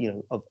 of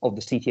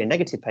the ctDNA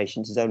negative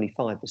patients is only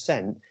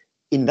 5%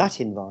 in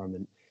that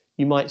environment,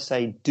 you might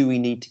say, do we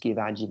need to give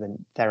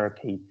adjuvant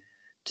therapy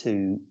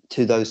to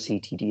those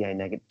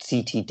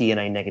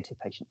ctDNA negative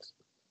patients?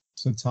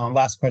 So Tom,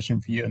 last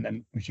question for you, and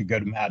then we should go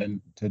to Matt and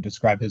to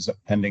describe his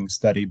pending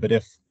study. But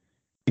if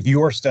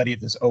your study, if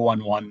this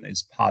 011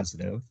 is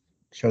positive,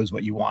 shows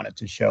what you want it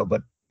to show,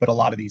 but a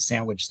lot of these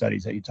sandwich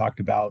studies that you talked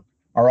about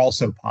are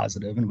also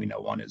positive, and we know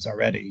one is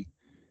already,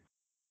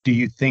 do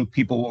you think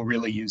people will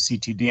really use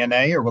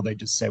ctDNA, or will they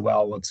just say,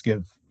 well, let's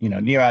give,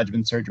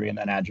 neoadjuvant surgery and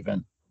then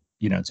adjuvant,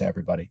 to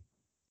everybody?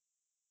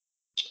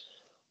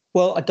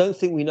 Well, I don't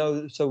think we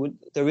know. So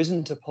there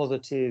isn't a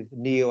positive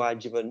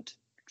neoadjuvant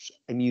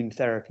immune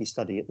therapy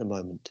study at the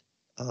moment.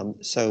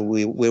 So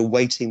we're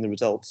waiting the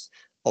results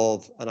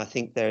of, and I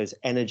think there's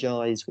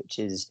Energize, which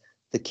is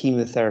the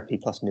chemotherapy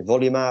plus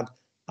nivolumab,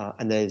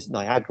 and there's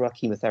Niagara,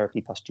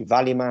 chemotherapy plus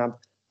durvalumab,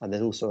 and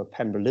there's also a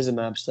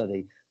pembrolizumab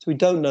study. So we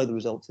don't know the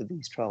results of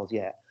these trials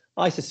yet.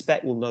 I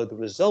suspect we'll know the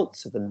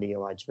results of the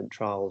neoadjuvant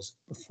trials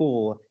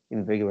before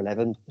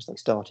IMvigor11, because they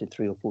started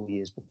 3 or 4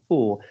 years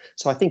before.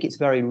 So I think it's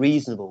very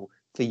reasonable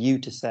for you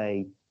to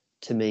say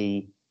to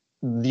me,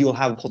 you'll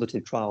have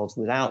positive trials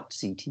without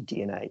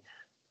ctDNA.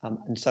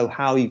 And so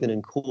how are you going to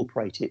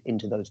incorporate it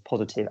into those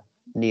positive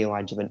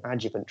neoadjuvant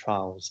adjuvant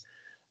trials?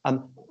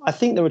 I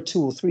think there are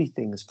 2 or 3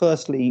 things.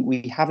 Firstly,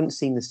 we haven't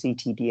seen the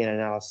ctDNA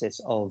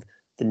analysis of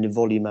the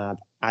nivolumab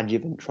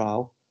adjuvant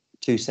trial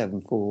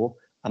 274.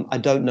 I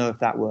don't know if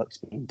that work's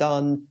being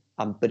done,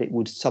 but it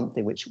would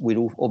something which we'd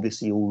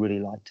obviously all really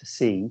like to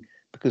see,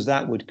 because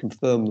that would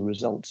confirm the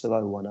results of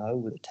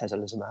 010 with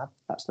atezolizumab.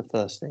 That's the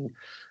first thing.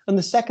 And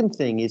the second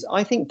thing is,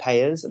 I think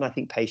payers and I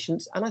think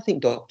patients and I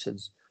think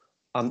doctors,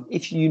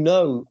 if you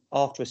know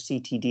after a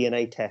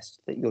ctDNA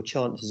test that your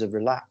chances of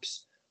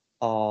relapse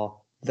are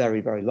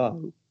very, very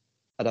low,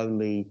 at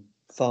only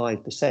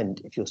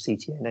 5% if you're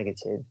CTA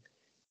negative,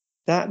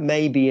 that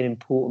may be an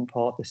important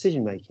part of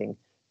decision making.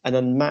 And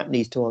then Matt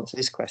needs to answer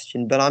this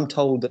question, but I'm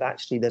told that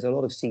actually there's a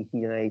lot of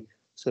ctDNA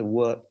sort of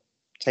work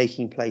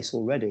taking place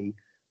already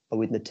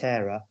with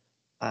Natera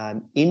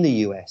in the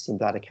US in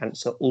bladder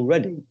cancer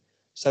already.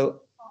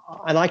 So,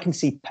 and I can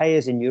see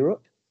payers in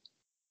Europe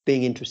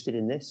being interested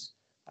in this.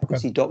 I can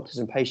see doctors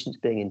and patients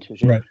being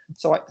interested. Right.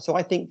 So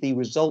I think the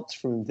results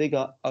from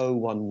Vigor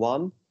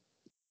 011,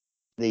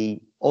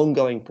 the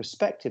ongoing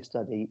prospective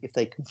study, if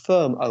they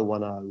confirm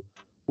 010,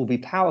 will be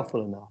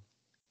powerful enough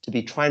to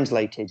be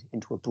translated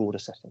into a broader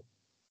setting.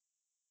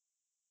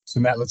 So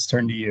Matt, let's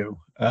turn to you.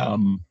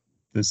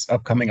 This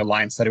upcoming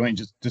Alliance study, why don't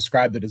you just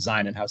describe the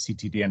design and how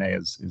ctDNA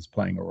is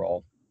playing a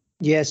role?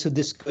 Yeah, so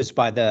this goes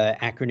by the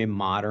acronym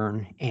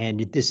MODERN,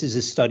 and this is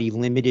a study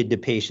limited to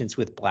patients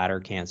with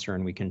bladder cancer,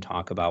 and we can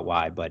talk about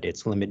why, but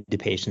it's limited to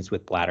patients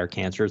with bladder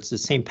cancer. It's the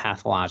same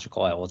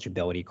pathological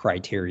eligibility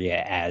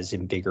criteria as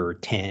in Vigor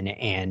 10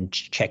 and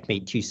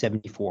Checkmate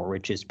 274,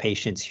 which is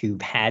patients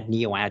who've had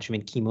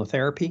neoadjuvant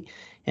chemotherapy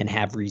and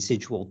have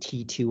residual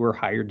T2 or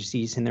higher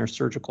disease in their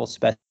surgical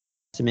specimen,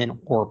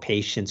 or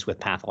patients with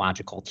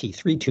pathological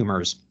T3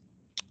 tumors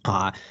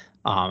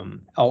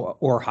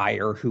or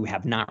higher who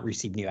have not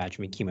received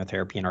neoadjuvant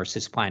chemotherapy and are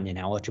cisplatin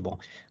ineligible.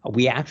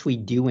 We actually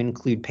do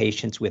include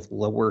patients with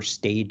lower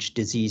stage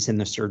disease in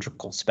the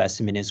surgical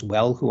specimen as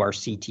well, who are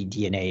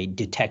ctDNA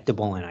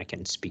detectable, and I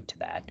can speak to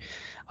that.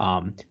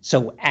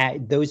 So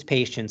those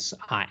patients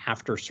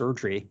after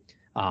surgery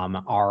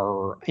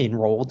are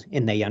enrolled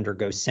and they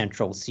undergo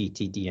central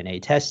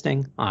ctDNA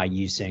testing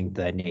using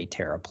the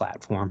Natera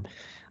platform.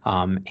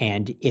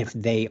 And if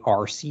they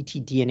are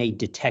ctDNA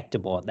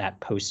detectable at that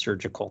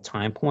post-surgical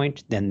time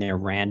point, then they're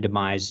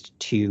randomized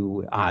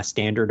to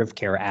standard of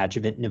care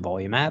adjuvant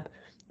nivolumab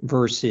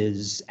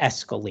versus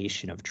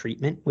escalation of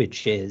treatment,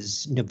 which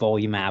is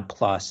nivolumab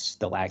plus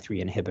the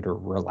LAG-3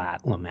 inhibitor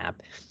relatlimab.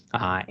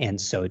 And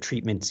so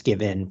treatment's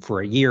given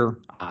for a year,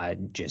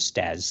 just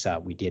as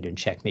we did in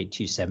Checkmate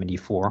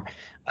 274.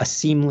 A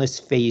seamless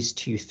phase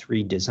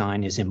 2/3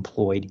 design is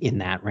employed in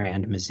that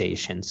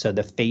randomization. So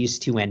the phase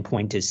 2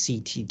 endpoint is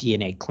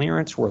ctDNA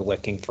clearance. We're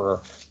looking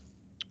for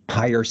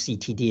higher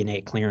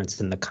ctDNA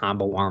clearance in the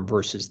combo arm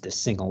versus the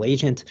single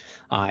agent.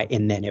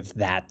 And then if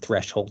that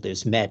threshold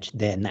is met,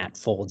 then that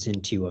folds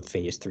into a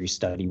phase 3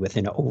 study with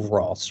an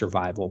overall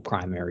survival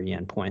primary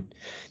endpoint.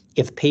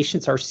 If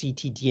patients are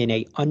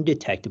ctDNA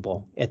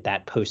undetectable at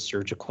that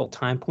post-surgical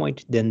time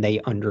point, then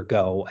they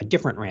undergo a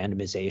different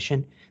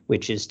randomization,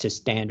 which is to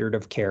standard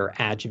of care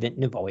adjuvant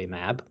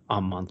nivolumab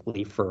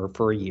monthly for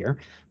a year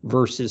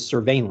versus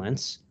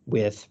surveillance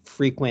with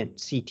frequent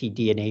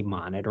ctDNA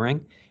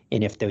monitoring.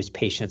 And if those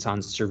patients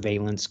on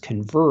surveillance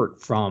convert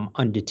from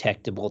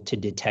undetectable to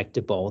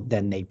detectable,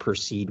 then they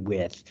proceed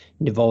with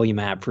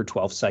nivolumab for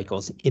 12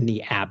 cycles in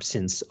the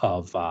absence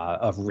of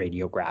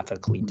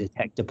radiographically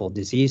detectable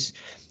disease.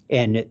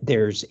 And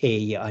there's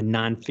a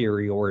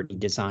non-inferiority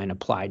design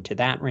applied to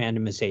that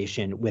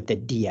randomization with a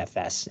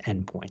DFS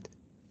endpoint.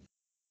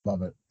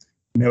 Love it.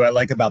 You know, what I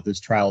like about this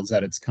trial is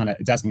that it's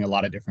asking a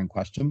lot of different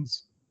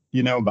questions,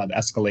 you know, about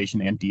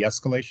escalation and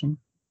de-escalation,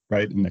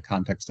 right, in the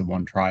context of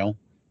one trial.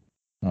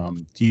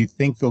 Do you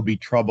think there'll be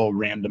trouble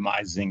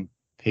randomizing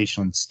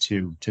patients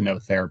to no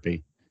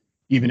therapy,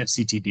 even if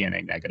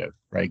ctDNA negative,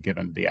 right,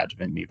 given the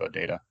adjuvant Nivo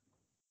data?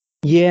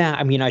 Yeah,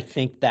 I mean, I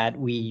think that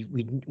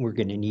we're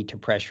going to need to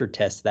pressure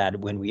test that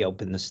when we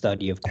open the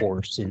study, of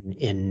course.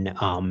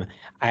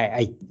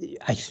 I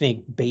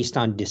think based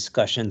on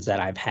discussions that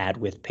I've had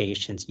with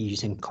patients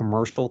using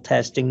commercial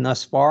testing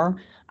thus far,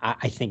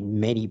 I think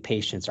many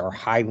patients are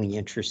highly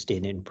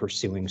interested in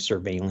pursuing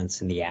surveillance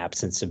in the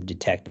absence of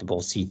detectable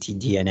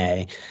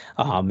ctDNA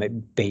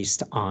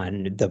based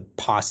on the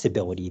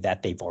possibility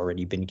that they've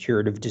already been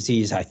cured of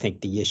disease. I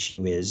think the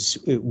issue is,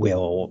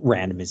 will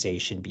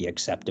randomization be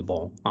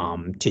acceptable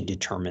to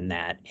determine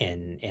that?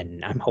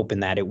 And I'm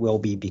hoping that it will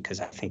be, because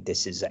I think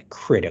this is a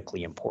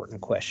critically important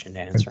question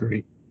to answer.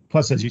 Agreed.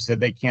 Plus, as you said,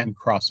 they can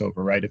cross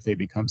over, right, if they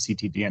become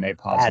ctDNA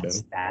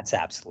positive. That's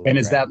absolutely And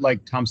is right. that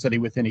like Tom study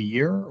within a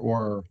year,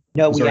 or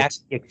no?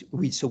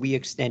 We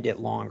extend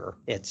it longer.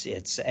 It's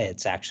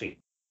actually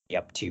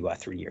up to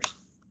 3 years.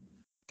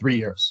 3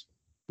 years.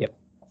 Yep.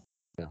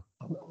 Yeah.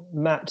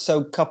 Matt,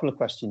 so a couple of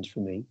questions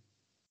from me.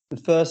 The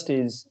first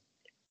is,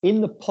 in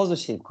the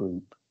positive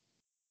group,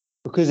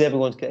 because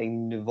everyone's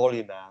getting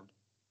nivolumab,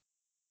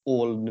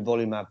 or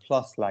nivolumab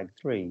plus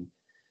LAG3,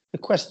 the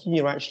question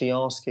you're actually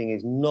asking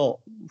is not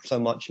so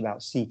much about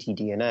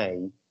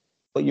ctDNA,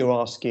 but you're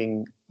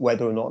asking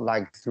whether or not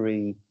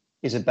LAG3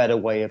 is a better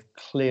way of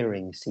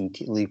clearing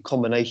the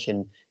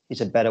combination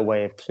is a better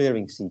way of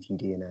clearing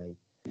ctDNA.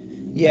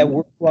 Yeah,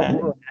 what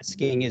we're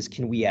asking is,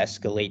 can we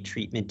escalate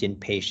treatment in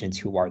patients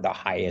who are the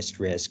highest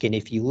risk? And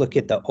if you look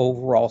at the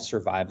overall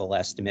survival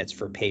estimates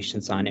for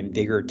patients on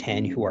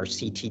IMvigor10 who are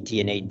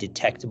ctDNA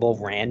detectable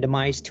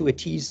randomized to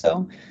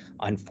atezo,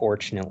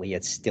 unfortunately,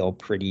 it's still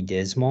pretty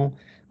dismal.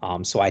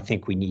 So I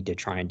think we need to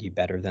try and do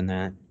better than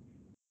that.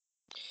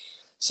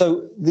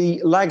 So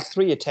the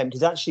LAG3 attempt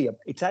is actually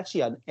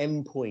an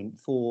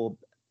endpoint for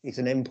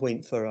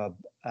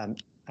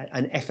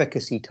an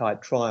efficacy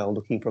type trial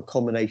looking for a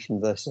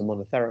combination versus a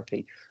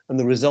monotherapy, and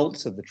the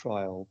results of the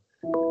trial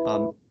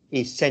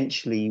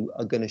essentially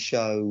are going to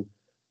show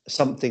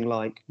something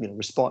like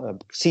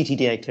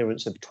ctDNA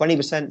clearance of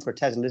 20% for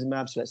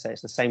atezolizumab. So let's say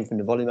it's the same for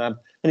nivolumab,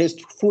 and it's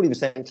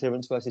 40%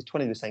 clearance versus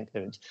 20%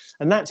 clearance,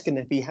 and that's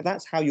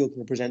how you're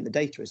going to present the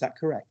data. Is that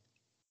correct?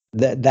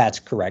 That's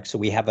correct. So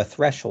we have a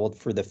threshold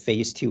for the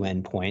phase 2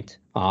 endpoint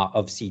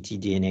of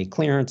ctDNA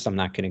clearance. I'm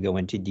not going to go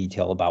into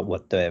detail about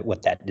what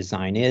that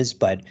design is,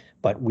 but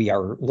we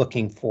are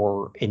looking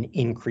for an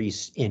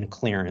increase in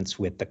clearance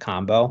with the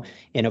combo.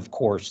 And of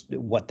course,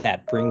 what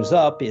that brings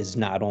up is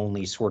not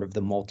only sort of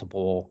the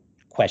multiple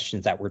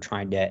questions that we're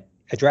trying to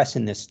address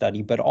in this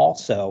study, but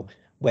also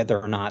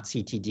whether or not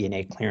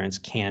ctDNA clearance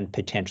can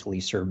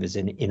potentially serve as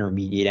an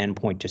intermediate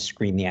endpoint to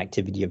screen the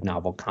activity of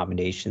novel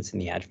combinations in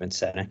the adjuvant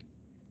setting.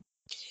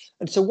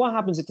 And so what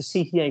happens if the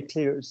ctDNA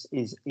clearance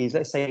is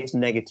let's say it's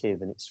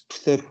negative and it's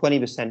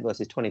 20%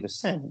 versus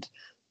 20%,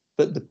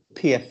 but the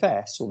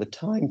PFS, or the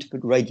time to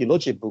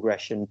radiologic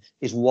progression,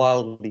 is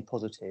wildly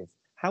positive?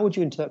 How would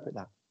you interpret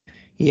that?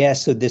 Yeah,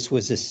 so this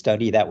was a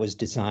study that was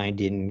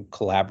designed in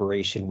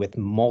collaboration with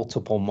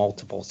multiple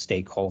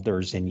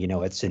stakeholders, and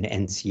it's an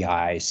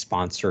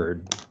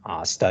NCI-sponsored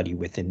study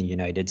within the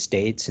United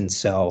States. And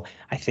so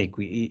I think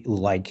we,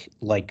 like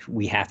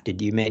we have to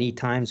do many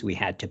times, we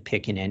had to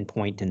pick an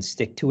endpoint and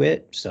stick to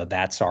it. So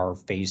that's our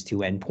phase 2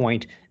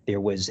 endpoint. There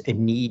was a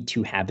need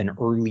to have an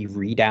early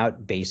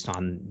readout based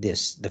on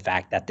the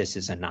fact that this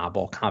is a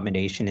novel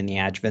combination in the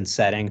adjuvant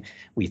setting.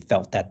 We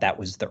felt that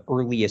was the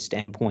earliest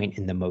endpoint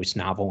and the most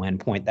novel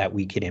endpoint that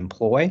we could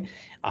employ.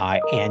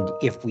 And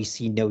if we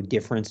see no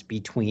difference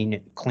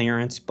between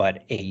clearance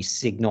but a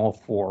signal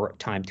for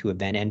time to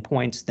event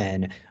endpoints,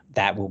 then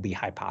that will be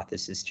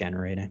hypothesis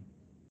generating.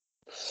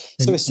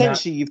 So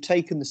essentially, you've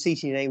taken the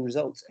ctDNA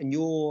results and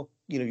you've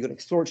got an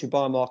exploratory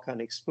biomarker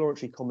and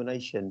exploratory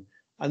combination,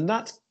 and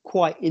that's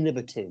quite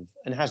innovative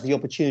and has the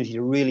opportunity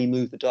to really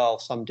move the dial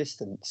some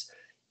distance.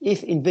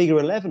 If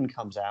IMvigor11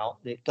 comes out,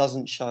 it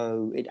doesn't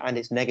show it and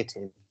it's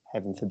negative,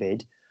 heaven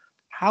forbid,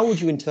 how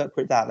would you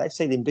interpret that? Let's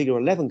say the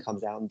IMvigor11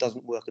 comes out and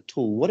doesn't work at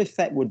all. What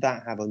effect would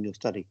that have on your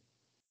study?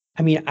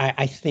 I mean,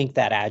 I think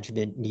that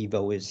adjuvant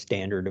Nivo is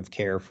standard of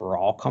care for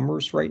all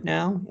comers right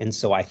now. And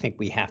so I think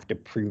we have to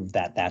prove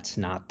that that's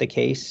not the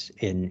case.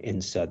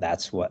 And so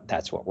that's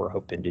what we're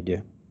hoping to do.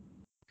 I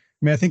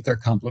mean, I think they're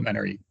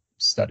complementary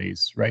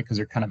studies, right? Because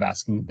they're kind of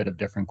asking a bit of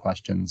different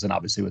questions. And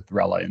obviously with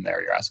Rella in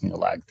there, you're asking a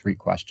LAG3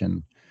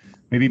 question.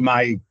 Maybe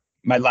my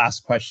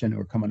last question,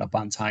 we're coming up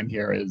on time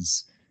here,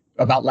 is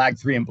about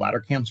LAG3 and bladder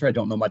cancer. I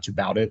don't know much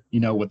about it,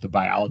 what the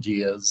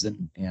biology is,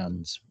 and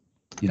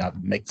it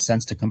makes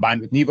sense to combine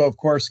with Nivo, of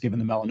course, given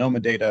the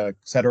melanoma data, et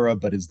cetera.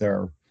 But is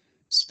there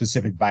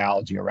specific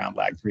biology around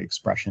LAG3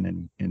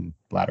 expression in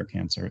bladder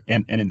cancer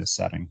and in this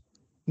setting?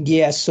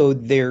 Yeah, so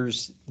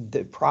there's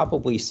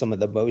probably some of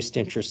the most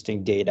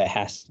interesting data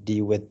has to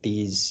do with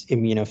these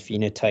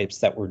immunophenotypes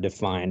that were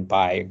defined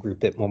by a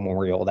group at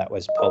Memorial that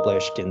was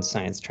published in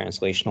Science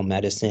Translational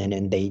Medicine,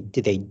 and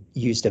they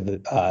used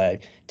a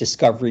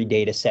discovery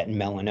data set in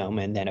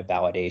melanoma and then a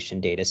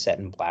validation data set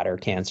in bladder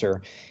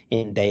cancer,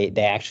 and they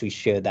actually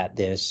showed that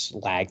this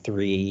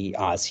LAG3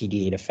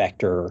 CD8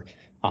 effector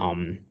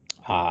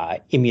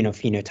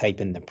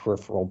immunophenotype in the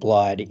peripheral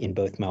blood in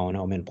both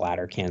melanoma and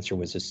bladder cancer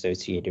was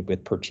associated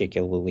with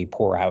particularly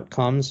poor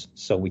outcomes.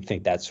 So we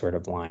think that sort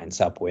of lines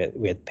up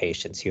with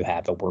patients who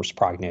have a worse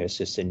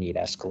prognosis and need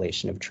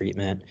escalation of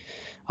treatment.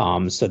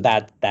 So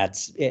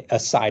that's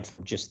aside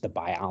from just the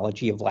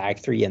biology of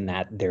LAG3, and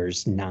that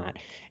there's not,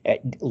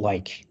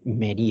 like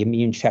many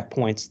immune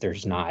checkpoints,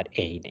 there's not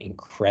an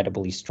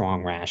incredibly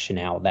strong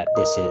rationale that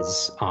this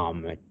is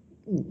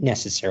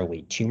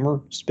necessarily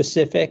tumor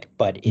specific,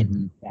 but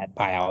that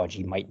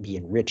biology might be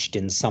enriched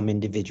in some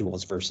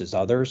individuals versus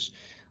others.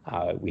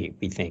 We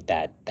think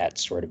that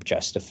sort of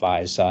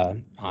justifies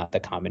the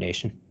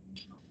combination.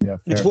 Yeah,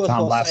 it's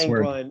worthwhile saying,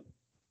 Brian.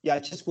 Yeah,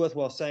 it's just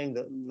worthwhile saying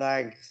that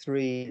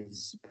LAG3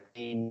 has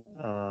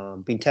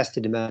been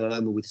tested in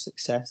melanoma with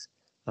success.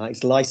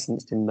 It's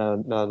licensed in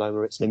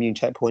melanoma. It's an immune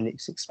checkpoint.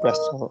 It's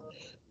expressed or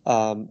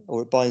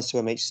it binds to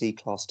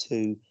MHC class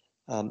 2.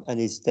 And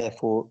is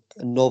therefore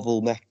a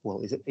novel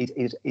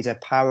is a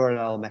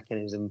parallel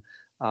mechanism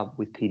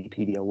with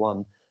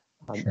PD-1,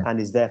 sure, and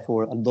is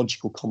therefore a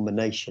logical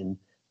combination.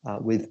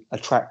 with a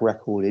track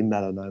record in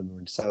melanoma.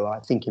 And so I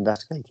think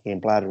investigating in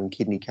bladder and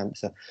kidney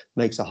cancer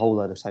makes a whole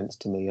lot of sense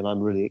to me. And I'm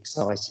really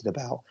excited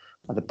about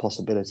the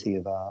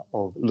possibility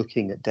of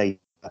looking at data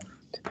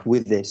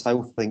with this. I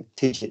also think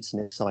TIGIT's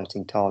an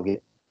exciting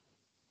target,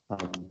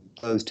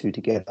 those two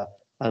together.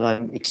 And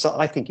I'm excited.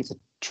 I think it's a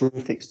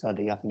terrific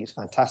study. I think it's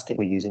fantastic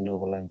we're using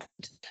novel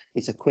endpoints.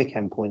 It's a quick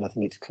endpoint. I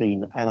think it's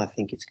clean, and I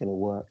think it's going to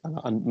work.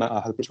 And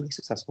I hope it's really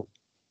successful.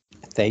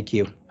 Thank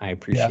you. I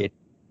appreciate it.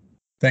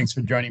 Thanks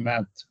for joining,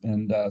 Matt,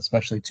 and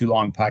especially Too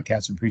Long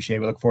podcast. Appreciate it.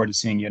 We look forward to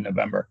seeing you in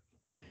November.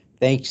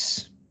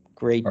 Thanks.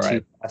 Great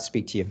to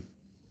speak to you.